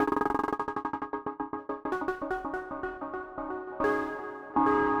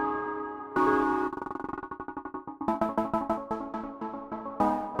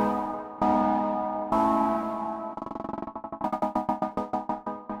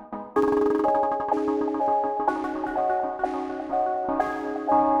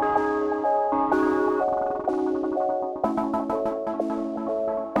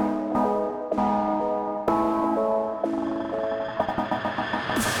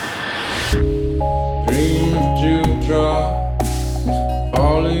Dream of dewdrops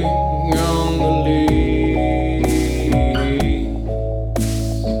falling on the leaves.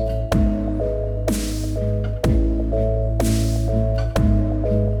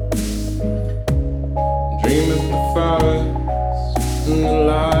 Dream of the forest and the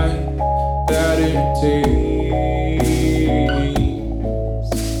light that it takes.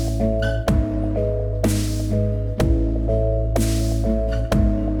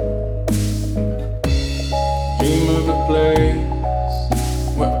 Dream of a place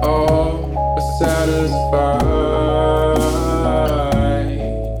where all are satisfied.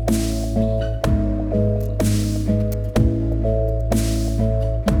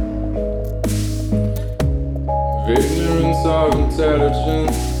 Of ignorance or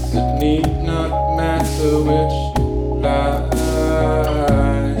intelligence, it need not matter which lie.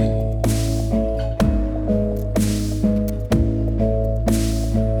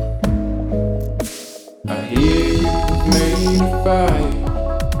 I hear you've made a fire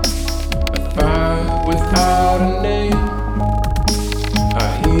without a name. I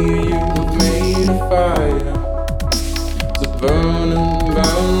hear you've made a fire to burn and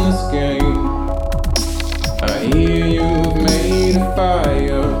burn this game. I hear you've made a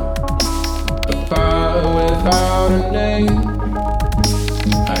fire without a name.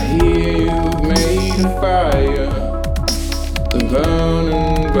 I hear you've made a fire to burn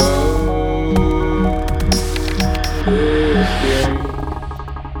and burn.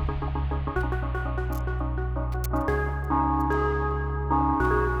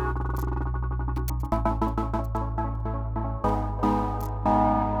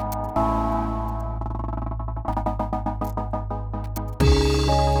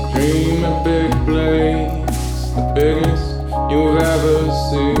 Dream a big place, the biggest you've ever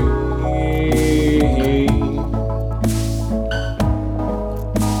seen.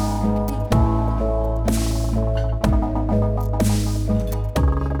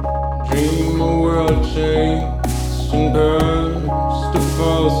 Dream a world changed and burst to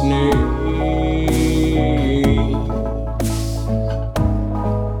false needs.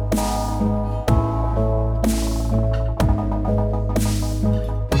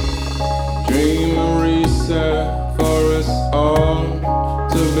 Dream a reset for us all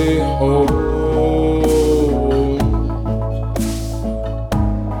to behold.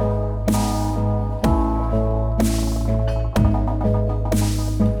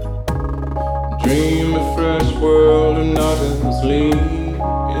 Dream a fresh world and others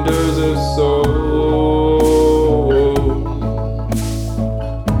leaders of soul.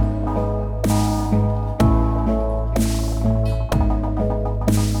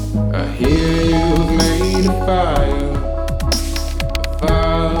 I hear you've made a fire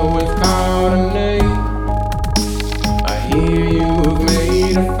without a name. I hear you've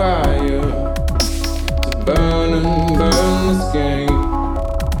made a fire to burn and burn this game.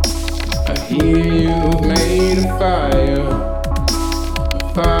 I hear you've made a fire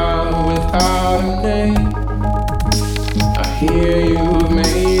without a name. I hear you've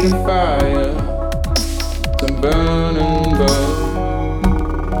made a fire to burn and burn.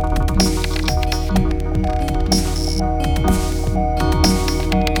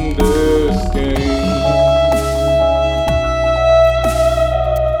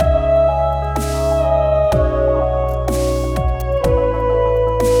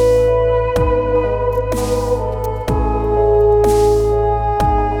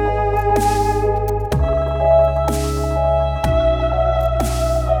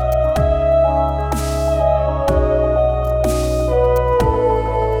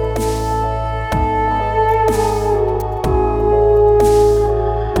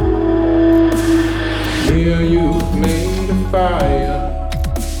 Here you've made a fire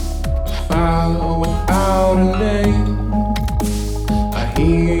without a name. I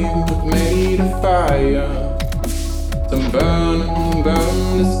hear you've made a fire to burn and burn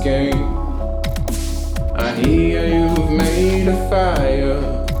this game. I hear you've made a fire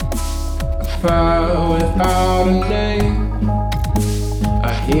without a name.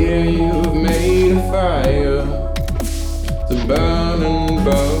 I hear you've made a fire to burn and